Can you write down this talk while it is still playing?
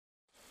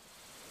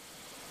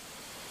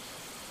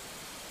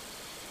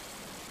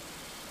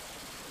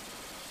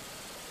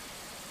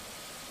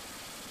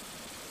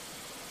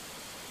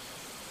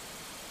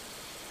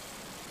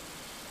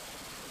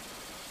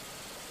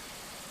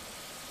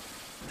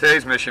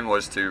Today's mission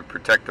was to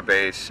protect the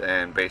base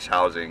and base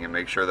housing and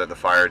make sure that the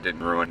fire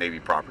didn't ruin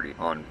Navy property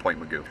on Point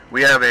Magoo.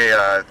 We have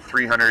a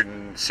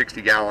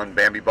 360-gallon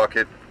Bambi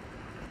bucket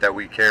that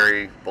we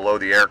carry below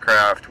the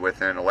aircraft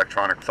with an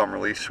electronic thumb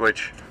release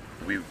switch.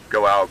 We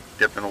go out,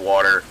 dip in the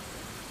water,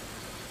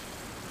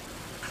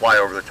 fly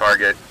over the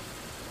target,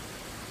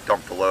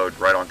 dump the load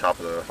right on top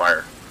of the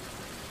fire.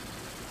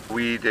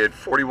 We did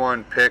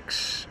 41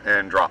 picks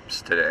and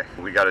drops today.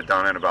 We got it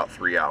done in about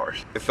 3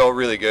 hours. It felt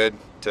really good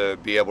to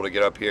be able to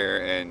get up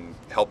here and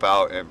help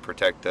out and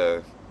protect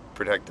the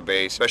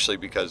base, especially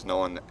because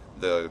knowing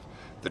the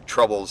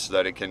troubles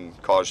that it can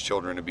cause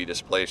children to be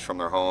displaced from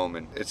their home.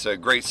 And it's a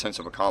great sense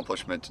of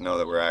accomplishment to know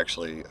that we're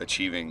actually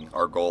achieving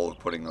our goal of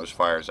putting those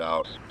fires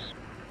out.